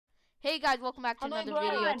Hey guys, welcome back to Hello, another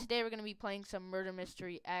everyone. video. Today we're going to be playing some Murder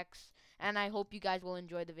Mystery X, and I hope you guys will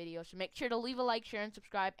enjoy the video. So make sure to leave a like, share, and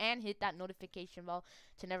subscribe, and hit that notification bell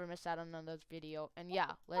to never miss out on another video. And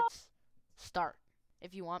yeah, let's start,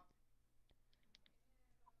 if you want.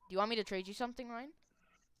 Do you want me to trade you something, Ryan?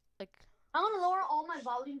 Like, I'm gonna lower all my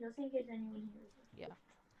volume just in case anyone hears it. yeah.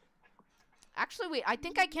 Actually, wait, I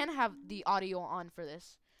think I can have the audio on for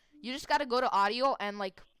this. You just gotta go to audio and,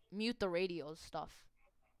 like, mute the radio stuff.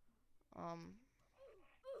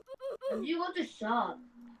 You go to shop.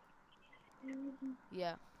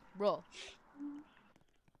 Yeah, bro.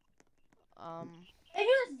 If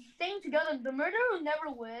you're staying together, the murderer will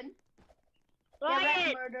never win.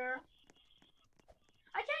 Ryan! Murder.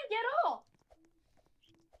 I can't get up.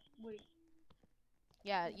 Wait.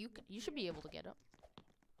 Yeah, you should be able to get up.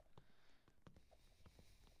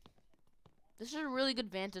 This is a really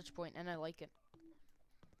good vantage point, and I like it.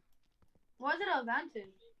 Why is it an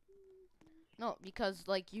advantage? No, because,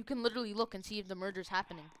 like, you can literally look and see if the murder's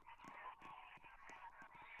happening.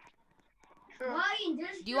 Sure. Ryan,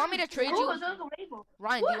 Do you want me to trade you? Ryan,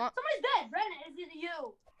 what? do you want... Somebody's dead. Brandon, is it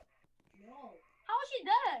you? No. How is she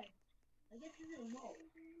dead? I guess you didn't know.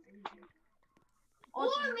 Oh,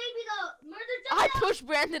 Or maybe the murder I pushed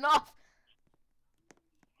Brandon off!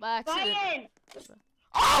 By accident. Ryan!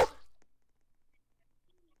 Oh!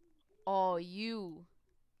 Oh, you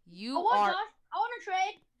what, are... Josh? I want to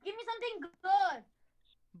trade. Give me something good.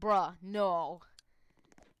 Bruh, no.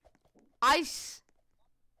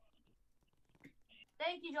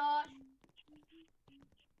 Thank you, Josh.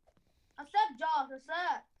 Accept, Josh.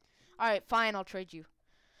 Accept. Alright, fine, I'll trade you.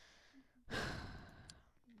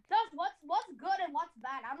 Josh, what's good and what's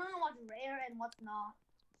bad? I don't know what's rare and what's not.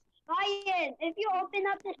 Ryan, if you open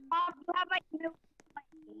up the shop, you have like milk.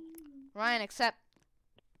 Ryan, accept.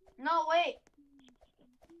 No, wait.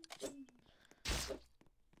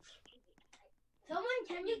 Someone,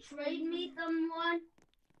 can you trade me someone?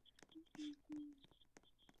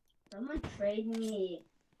 Someone trade me.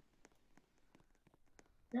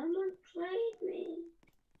 Someone trade me.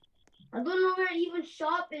 I don't know where to even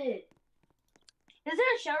shop it. Is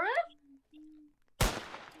there a sheriff?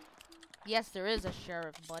 Yes, there is a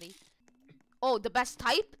sheriff, buddy. Oh, the best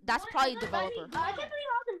type? That's probably developer. I can't believe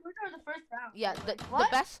I was in murder the first round. Yeah, the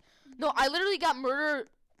What? best. No, I literally got murder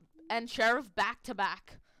and sheriff back to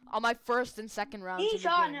back on my first and second rounds. in the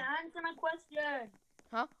Sean, game. answer my question.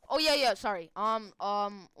 Huh? Oh yeah, sorry.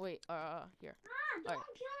 Wait, here. Don't Alright.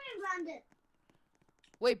 kill me, Brandon.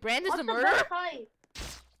 Wait, Brandon's What's the the murderer? best type?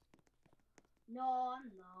 No, I'm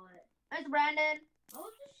not. It's Brandon. I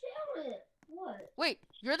was the sheriff. What? Wait,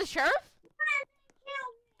 you're the sheriff?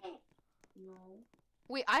 Kill me. No.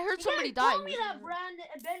 Wait, I heard You somebody can't die. call me that, Brandon.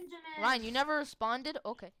 Benjamin. Ryan, you never responded?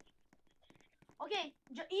 Okay. Okay,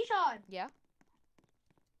 Ishan. Yeah?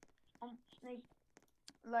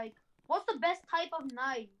 Like, what's the best type of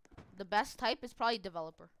knife? The best type is probably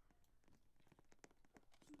developer.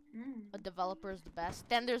 Mm. A developer is the best.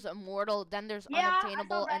 Then there's immortal, then there's Yeah, I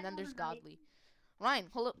unobtainable, saw and then Brandon there's on the night. godly. Ryan,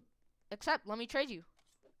 hold up. Accept, let me trade you.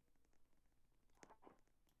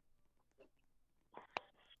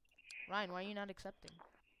 Ryan, why are you not accepting?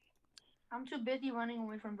 I'm too busy running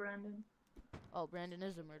away from Brandon. Oh, Brandon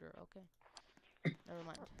is a murderer. Okay. Never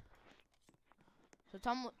mind. So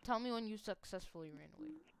tell me when you successfully ran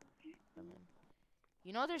away. Come in.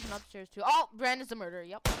 You know there's an upstairs too. Oh, Brandon's the murderer.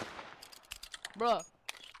 Yep. Bruh.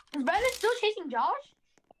 Is Brandon still chasing Josh?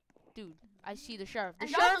 Dude, I see the sheriff. The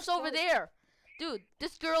And Josh sheriff's is over still- there. Dude,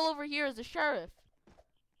 this girl over here is the sheriff.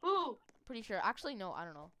 Who? Pretty sure. Actually, no, I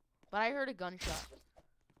don't know. But I heard a gunshot.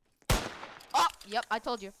 Oh, yep, I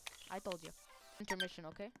told you. Intermission,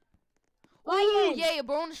 okay? Ooh, Ryan! yay, a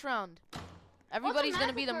bonus round. Everybody's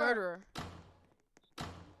gonna be the massacre? murderer.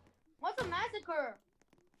 What's a massacre?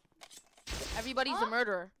 Everybody's Huh? the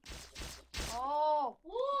murderer. Oh.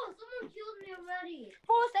 Oh, someone killed me already.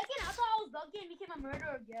 For a second, I thought I was lucky and became a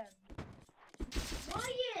murderer again.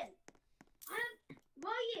 Ryan!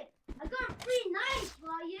 Ryan! I got a free knife,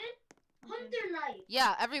 Ryan! Hunter knife!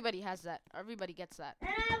 Yeah, everybody has that. Everybody gets that. And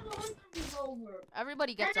I have a hunter revolver.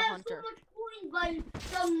 Everybody gets and a I have hunter. so much coins by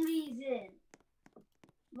some reason.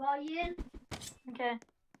 Ryan? Okay.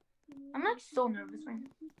 I'm like so nervous right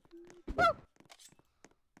now.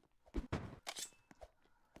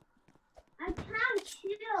 I can't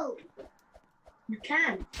kill. You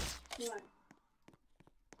can. What?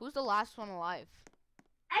 Who's the last one alive?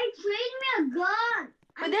 Hey, trade me a gun!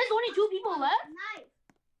 But there's only 2 people left? Knife.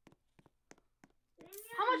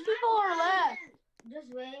 How much people are left? Just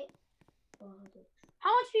wait. How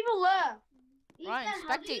much people left? Ryan, Ethan,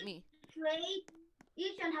 how do spectate you me. trade?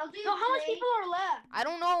 Ethan, how do you No, how much trade? people are left? I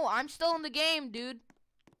don't know. I'm still in the game, dude.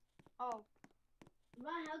 Oh.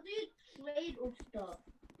 Ryan, how do you trade or stuff?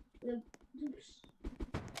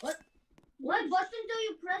 Like, what button do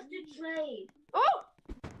you press to trade? Oh!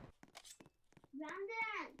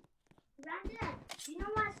 Brandon, you know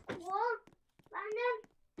what's cool?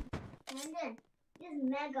 Brandon, this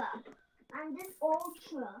Mega and this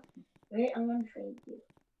Ultra. Wait, I'm gonna trade you.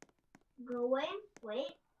 Go in, wait.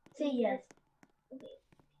 Say yes. Okay.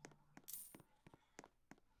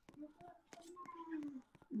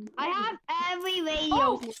 I have every radio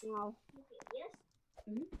Oh! now. Okay,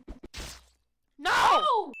 yes. No!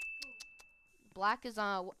 Oh! Black is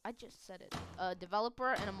I just said it. A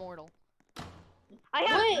developer and immortal. I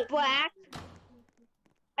have Wait. black.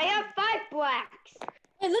 I have 5 blacks.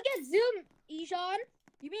 Hey, look at Zoom, Ishan.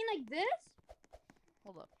 You mean like this?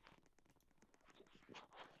 Hold up.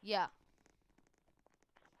 Yeah.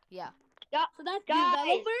 Yeah. So that's Guys.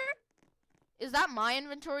 developer? Is that my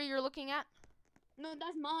inventory you're looking at? No,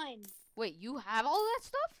 that's mine. Wait, you have all that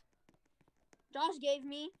stuff? Josh gave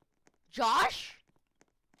me. Josh?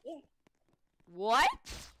 Yeah. What?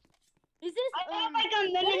 Is this I have like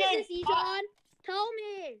a what limited. is this, Ishan? Tell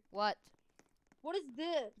me. What? What is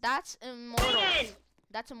this? That's immortal. Ryan,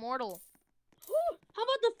 That's immortal. How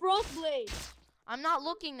about the frost blade? I'm not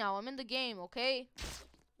looking now. I'm in the game, okay?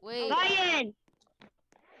 Wait. Ryan.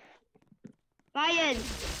 Ow,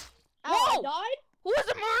 I Whoa! died? Who is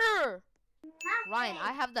a murderer? Ryan,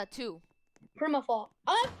 I have that too. Permafrost.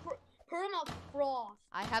 I have permafrost,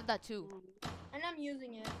 I have that too. and I'm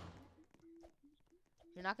using it.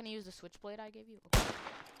 You're not gonna use the switchblade I gave you? Okay.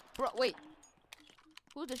 Bro, wait.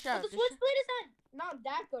 Who's the But sheriff? the The switchblade is not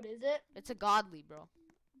that good, is it? It's a godly, bro.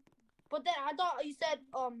 But then I thought you said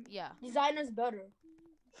Yeah. designer's better.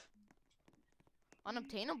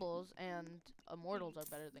 Unobtainables and immortals are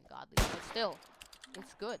better than godly, but still,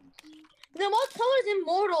 it's good. Then what color is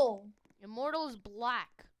immortal? Immortal is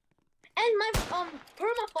black, And my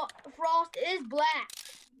permafrost is black.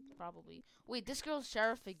 probably. Wait, this girl's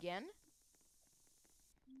sheriff again?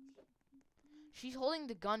 She's holding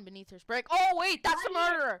the gun beneath her spray. Oh wait, that's the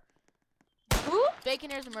murderer. Who?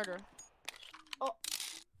 Baconair's a murderer. Oh.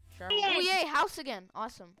 Sheriff. Ryan. Oh yay, house again.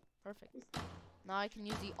 Awesome. Perfect. Now I can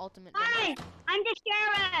use the ultimate gun. Hi, I'm the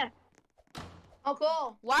sheriff. Oh,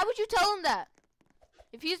 cool. Why would you tell him that?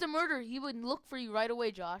 If he's the murderer, he would look for you right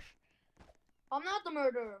away, Josh. I'm not the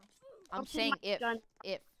murderer. I'm Okay, saying my if. gun.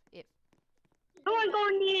 No one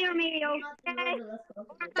going near me, Not the okay? murder, let's go.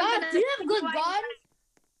 God, do you have good guns?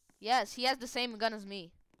 Yes, he has the same gun as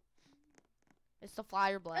me. It's the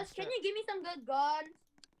flyer Yes, blaster. can you give me some good guns?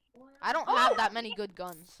 I don't have that many good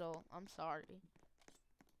guns, so I'm sorry.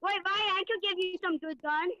 Wait, Ryan, I could give you some good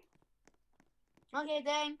guns. Okay,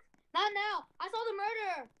 thanks. Not now. I saw the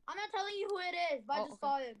murderer. I'm not telling you who it is, but I Oh, just okay.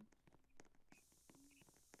 saw him.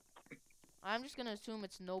 I'm just gonna assume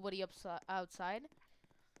it's nobody outside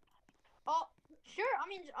Oh, sure. I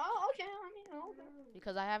mean, oh, okay. Okay.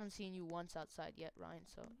 because I haven't seen you once outside yet, Ryan.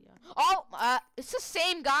 So yeah. Oh, it's the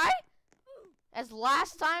same guy as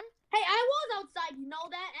last time. Hey, I was outside. You know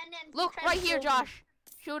that? And then Look tried to right here, kill me. Josh.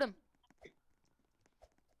 Shoot him.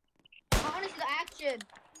 I want to see the action.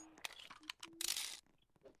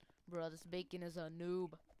 Bro, this bacon is a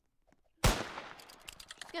noob.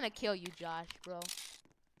 He's gonna kill you, Josh, bro.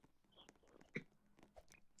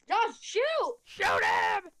 Josh, shoot! Shoot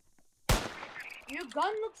him! Your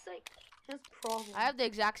gun looks like his problem. I have the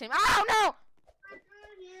exact same. Oh no!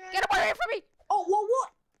 Get away from me! Oh, what?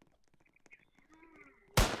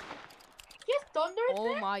 He has thunder.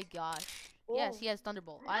 Oh my gosh. Yes, Oh. he has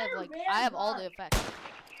Thunderbolt. I have all the effects.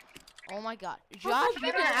 Oh my god. Josh, you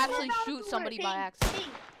better can than actually that. shoot somebody by Pink, accident.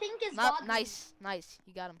 Pink is Not godly. nice, nice.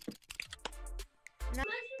 You got him.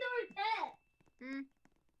 Legendary pet. Hmm.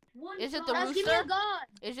 One Is it the shot. Josh, give me a rooster? gun.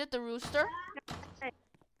 Is it the rooster?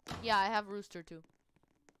 Yeah, I have rooster too.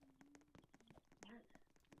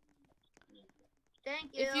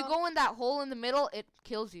 Thank you. If you go in that hole in the middle, it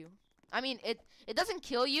kills you. I mean, it doesn't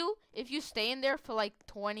kill you. If you stay in there for like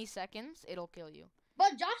 20 seconds, it'll kill you.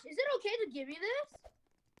 But Josh, is it okay to give me this?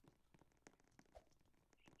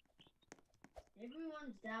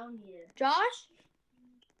 Everyone's down here. Josh,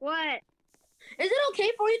 What? is it okay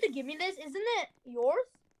for you to give me this? Isn't it yours?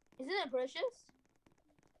 Isn't it precious?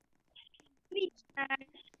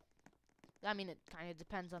 I mean, it kind of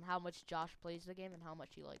depends on how much Josh plays the game and how much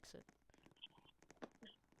he likes it.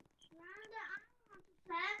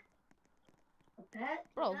 A pet?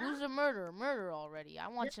 Bro, Yeah? who's a murderer? Murder already. I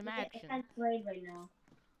want some I action. can't play right now.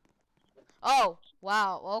 Oh,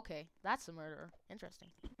 wow. Okay, that's the murderer. Interesting.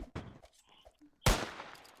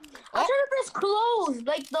 I'm trying to press close,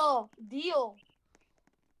 like the deal.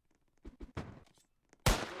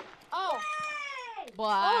 Oh,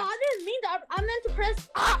 Black. Oh, I didn't mean that. I meant to press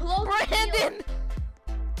close. Brandon!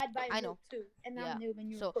 I know. Too. And Yeah. I'm noob and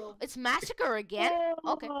you're So, pro. it's Massacre again?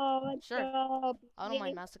 Okay. Oh, Sure. stop. I don't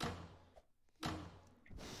mind Massacre.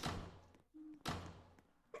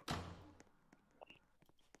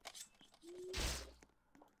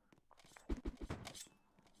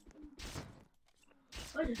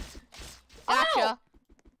 Gotcha.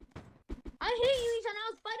 I hate you, Ishan.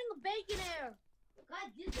 I was fighting a bacon air.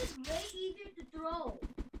 Guys, this is way easier to throw.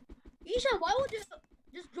 Ishan, why would you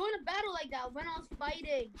just join a battle like that when I was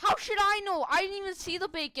fighting? How should I know? I didn't even see the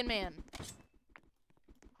Bacon Man.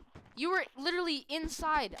 You were literally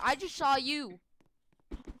inside. I just saw you.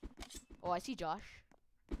 Oh, I see Josh.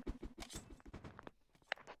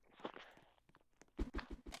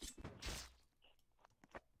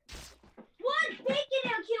 What? Bacon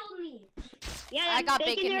air killed me. Yeah, I got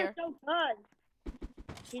bacon here. here. So good.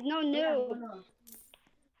 He's no new.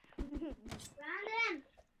 Brandon,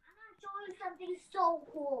 I'm gonna show you something so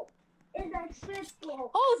cool. It's a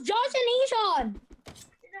triple. Oh, Josh and Ishan. It's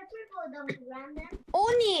a triple, though, Brandon.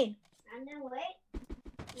 Oni. Brandon, wait.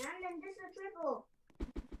 Brandon, this is a triple.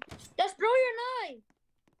 Just throw your knife.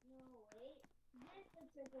 No, wait. This is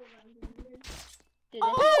a triple, Brandon.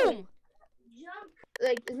 Oh! Boom! Jump.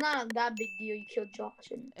 Like, it's not that big deal. You killed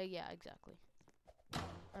Josh. And... Yeah, exactly.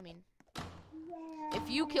 I mean, Yeah. if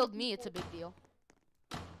you killed me, it's a big deal.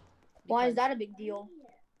 Why is Because, that a big deal?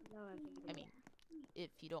 I mean, if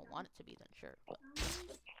you don't want it to be, then sure. But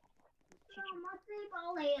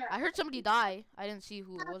I heard somebody die. I didn't see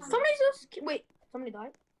who it was. though. Somebody just... Wait. Somebody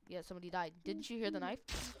died? Yeah, somebody died. Didn't you hear the knife?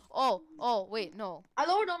 Oh, wait, no. I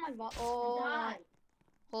lowered all my Oh. Die.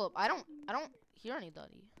 Hold up. I don't hear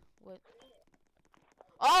anybody. What?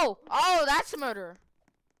 Oh, that's a murderer.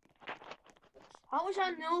 I wish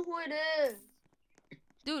I knew who it is.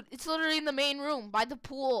 Dude, it's literally in the main room by the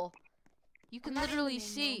pool. You can I'm not in the literally main room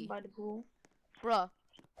see. by the pool. Bruh.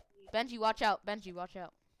 Benji, watch out. Benji, watch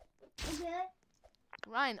out. Okay.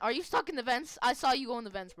 Ryan, are you stuck in the vents? I saw you go in the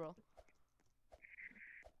vents, bro.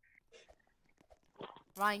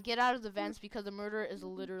 Ryan, get out of the vents because the murderer is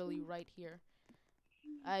literally right here.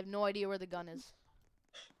 I have no idea where the gun is.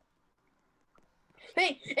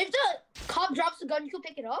 Hey, if the cop drops the gun, you can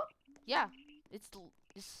pick it up? Yeah, it's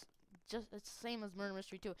the same as Murder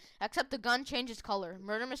Mystery 2, except the gun changes color.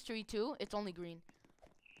 Murder Mystery 2, it's only green.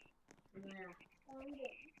 Yeah.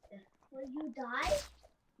 Will you die?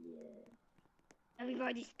 Yeah.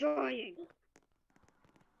 Everybody's dying.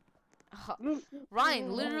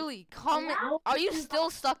 Ryan, literally, come. Are you still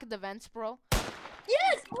stuck in the vents, bro?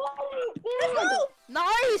 Yes! Let's go!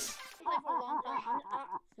 Nice! Play for a long time.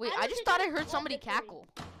 Wait, I I just think thought I that's heard a somebody victory. cackle.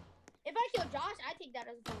 If I kill Josh, I take that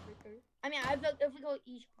as a full victory. I mean, if we go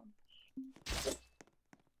Ishan.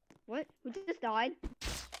 What? Who just died?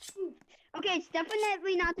 Okay, it's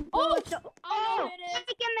definitely not the Oh! bullet. I know who it is.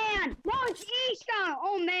 Bacon Man! No, it's Isha!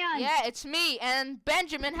 Oh man! Yeah, it's me, and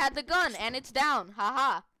Benjamin had the gun, and it's down.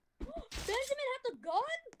 Haha. Benjamin had the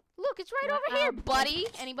gun? Look, it's right over here, buddy.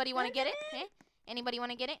 Anybody want to get it? Hey? Anybody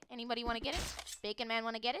want to get it? Anybody want to get it? Bacon Man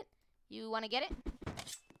want to get it? You want to get it?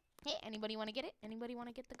 Hey, anybody want to get it? Anybody want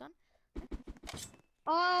to get the gun?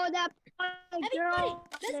 Oh, that Everybody, girl.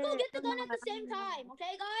 let's go get the gun at the same time,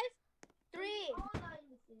 okay, guys? 3,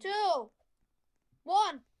 2,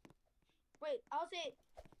 1. Wait, I'll say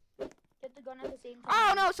get the gun at the same time.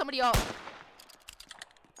 Oh no, somebody else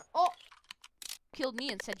Oh, killed me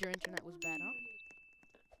and said your internet was bad, huh?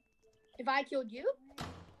 if I killed you,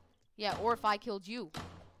 Yeah, or if I killed you.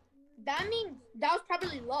 that means that was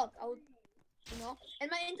probably luck. I was, and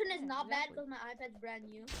my internet's Yeah, not bad exactly. because my iPad's brand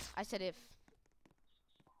new. I said if.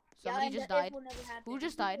 Yeah, Somebody and just the if died. will never happen. Who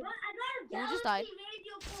just died? But I got a Who just galaxy died?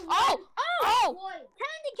 radio for Oh! Oh! boy.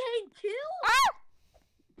 Candy cane kill? Ah!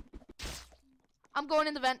 I'm going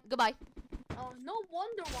in the vent. Goodbye. Oh, no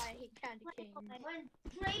wonder why I hate candy cane. When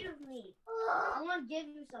trade with me, I want to give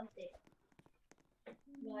you something.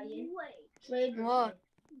 Ryan, trade with What?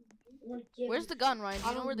 me. I wanna give Where's you the gun, Ryan? Do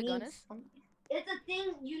you know where the gun is? something. It's a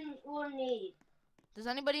thing you will need. Does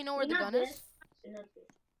anybody know where the Not gun this. is? Not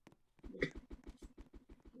this.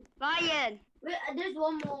 Ryan! Wait, there's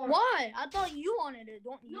one more. Why? I thought you wanted it,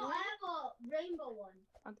 don't you? No, I have a rainbow one.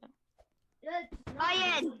 Okay. It's not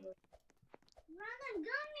Ryan! rainbow. Brandon,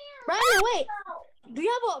 come here. Brandon, wait. No. Do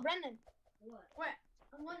you have a Brandon? What? Where?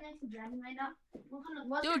 I'm going next to Brandon right now.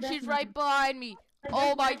 What's the Dude, best she's one? right behind me. The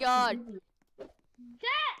Oh best my one? god.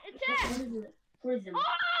 What is it? Prism. Oh!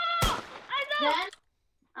 I know! Then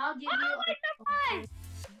I'll give you.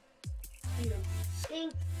 Here.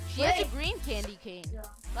 Think. She has a green candy cane. Yeah.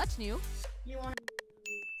 That's new. You want?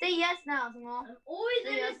 Say yes now, Samal. I'm always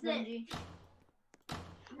Say yes, innocent. Benji.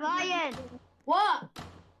 Ryan! What?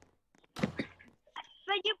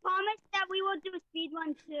 But you promised that we will do a speed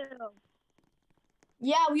run too.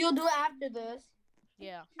 Yeah, we'll do it after this.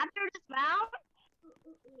 Yeah. After this round?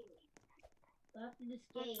 After this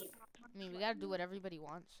game. I mean, we gotta do what everybody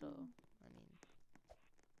wants, so, I mean.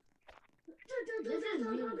 This is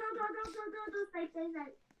me.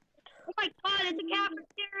 Oh my god, it's a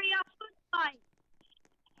cafeteria food fight.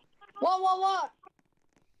 What?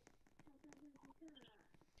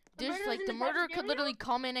 There's, murderer's like, in the the murderer could cafeteria? literally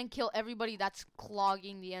come in and kill everybody that's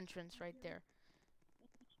clogging the entrance right there.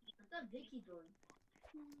 What's up, Vicky doing?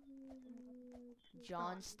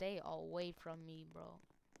 John, stay away from me, bro.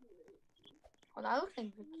 Oh, that looks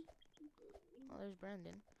like Vicky. Oh, there's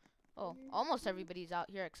Brandon. Oh, almost everybody's out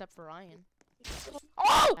here except for Ryan.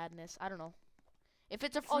 Oh! Madness, I don't know. If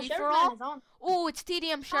it's a Oh, free Sheriff for Man all, is on. ooh, it's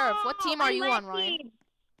TDM Sheriff. What team are you on, Ryan?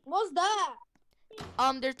 What's that?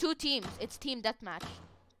 There are two teams. It's team deathmatch.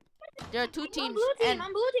 There are two I'm teams. blue team. And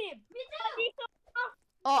I'm blue team.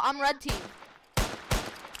 oh, I'm red team. So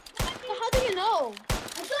how do you know?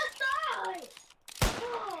 I just died!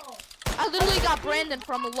 Oh! I literally got Brandon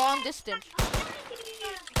from a long distance.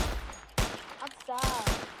 That's sad.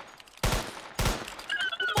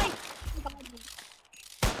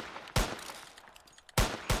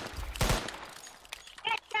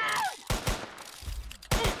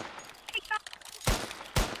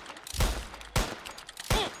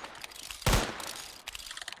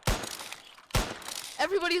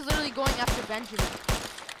 Everybody's literally going after Benjamin.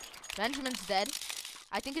 Benjamin's dead.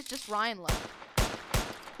 I think it's just Ryan left.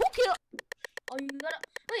 Who killed? Oh, you gotta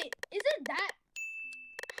wait. Is it that?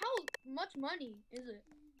 How much money is it?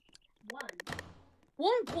 One.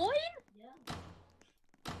 1 coin? Yeah.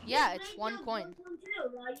 Yeah, it's 1 coin.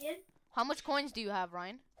 Too, Ryan. How much coins do you have,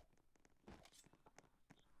 Ryan?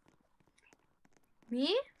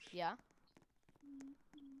 Me? Yeah.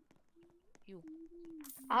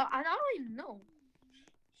 I don't even know.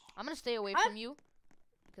 I'm gonna stay away from you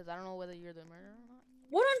because I don't know whether you're the murderer or not.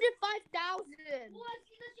 105,000. Oh, I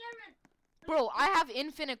see the Sharon. Bro, I have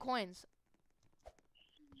infinite coins.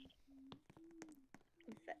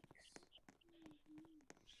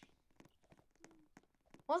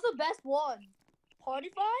 What's the best one? Party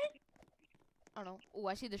fight? I don't know. Oh,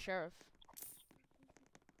 I see the sheriff.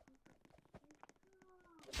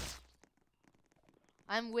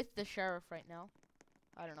 I'm with the sheriff right now.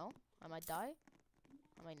 I don't know. I might die.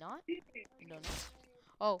 I might not. I don't know.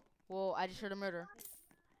 Oh, well, I just heard a murder.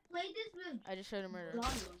 Play this with I just heard a murder.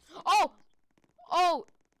 Lionel. Oh! Oh!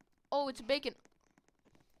 Oh, it's bacon.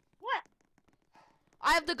 What?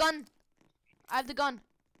 I have the gun. I have the gun.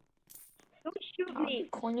 Don't shoot me.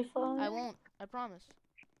 Coin fight? I won't. I promise.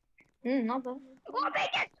 Not bad. Oh,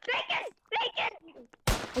 bacon! Bacon! Bacon!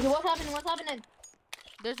 Okay, what's happening? What's happening?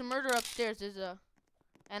 There's a murder upstairs. There's a...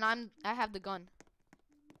 And I have the gun.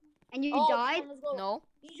 And you Oh, died? Let's go. No,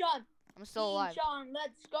 Ejon. I'm still alive. Ejon,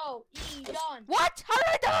 let's go. Ejon. What? How did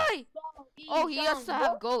I die? Go. Oh, he has Ejon, to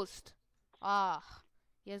have ghost. Ah.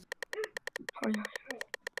 He has...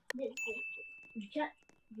 This. You can't.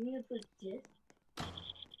 You need to put this.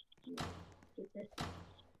 Get this.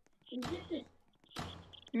 And get this.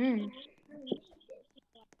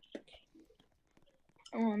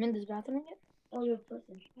 Oh, I'm in this bathroom again. Oh, you're a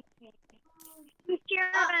person.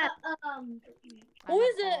 Sheriff. I Who have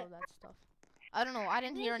is all it? of that stuff. I don't know. I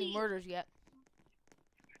didn't hear any murders yet.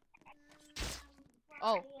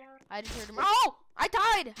 Oh, I just heard him. Oh! I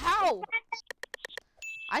died! How?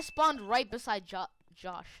 I spawned right beside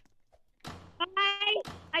Josh.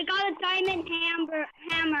 I got a diamond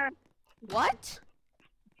hammer. What?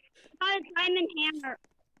 I got a diamond hammer.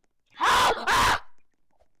 How? Ah!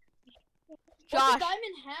 What's a Josh,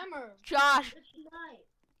 diamond hammer? Josh, It's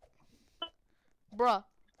nice. bruh.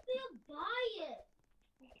 Still buy it.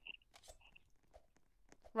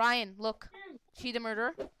 Ryan, look. See the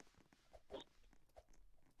murderer?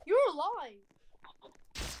 You're alive.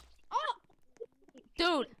 Oh,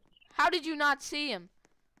 Dude, how did you not see him?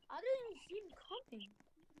 I didn't even see him coming.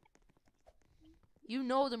 You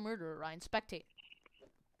know the murderer, Ryan. Spectate.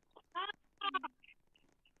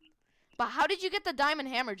 But how did you get the diamond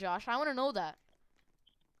hammer, Josh? I want to know that.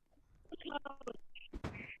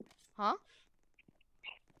 Huh?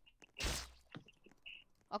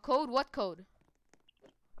 A code? What code?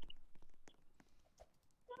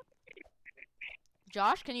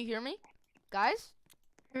 Josh, can you hear me? Guys?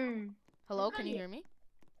 Hello, can you hear me?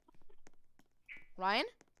 Ryan,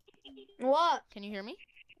 What? can you hear me?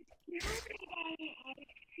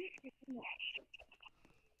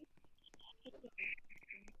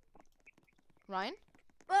 Ryan?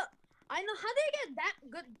 But I know how they get that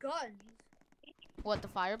good guns. What, the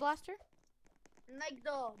fire blaster? Like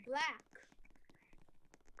the black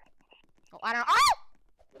Oh, I don't know. Oh!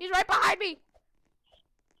 He's right behind me.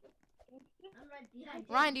 I'm right behind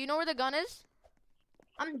you. Ryan, do you know where the gun is?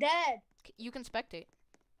 I'm dead. You can spectate.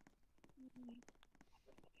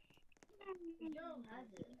 Joe has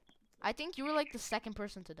it. I think you were like the second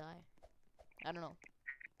person to die. I don't know.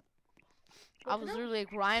 I was literally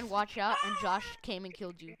like, Ryan, watch out, and Josh came and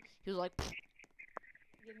killed you. He was like, "Pfft."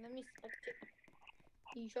 Yeah, let me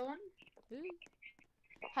spectate. You showing?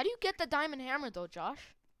 How do you get the diamond hammer though,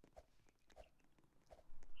 Josh?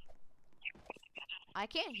 I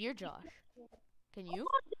can't hear Josh. Can you?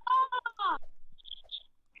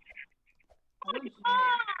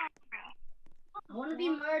 I want to be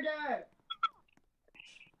murdered.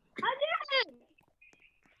 I did it!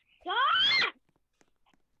 Stop!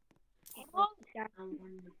 Oh, I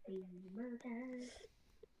want to be murdered.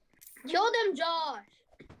 Kill them, Josh.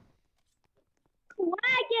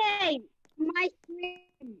 lagging! My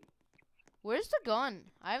screen. Where's the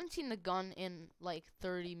gun? I haven't seen the gun in like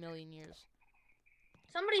 30 million years.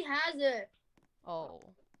 Somebody has it. Oh.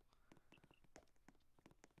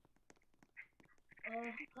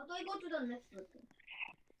 How do I go to the next one?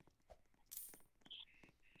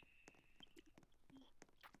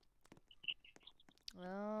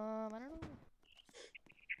 I don't know.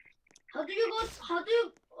 How do you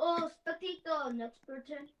spectate the next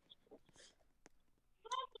person?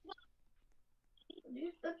 How do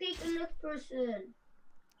you spectate the next person?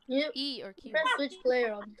 Yep. E or Q. Press switch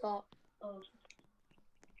player on top. Oh.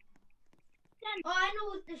 Oh, I know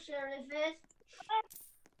what the sheriff is.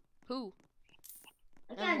 Who?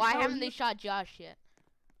 I And can't why tell haven't you they shot Josh yet?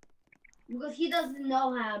 because he doesn't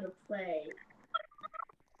know how to play.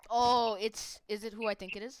 Oh, is it who I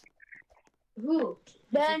think it is? Who? Is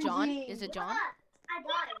it John? Benji. Is it John? I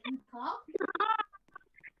got it. You talk?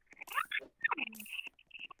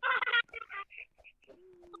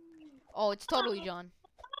 Oh, it's totally John.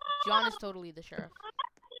 John is totally the sheriff.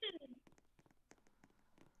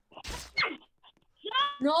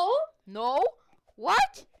 No? No?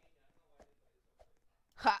 What?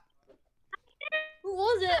 Ha! Who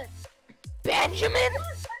was it? Benjamin?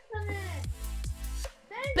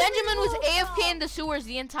 Benjamin was AFK in the sewers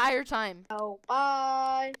the entire time. Oh,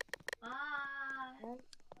 bye. Bye.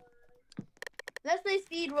 Let's play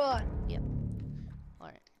speed run.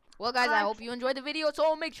 Alright. Well, guys, I hope you enjoyed the video.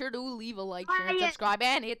 So make sure to leave a like, share, and subscribe,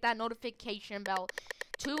 and hit that notification bell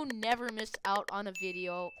to never miss out on a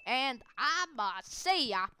video. And I'ma see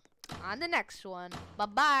ya on the next one.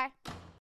 Bye-bye.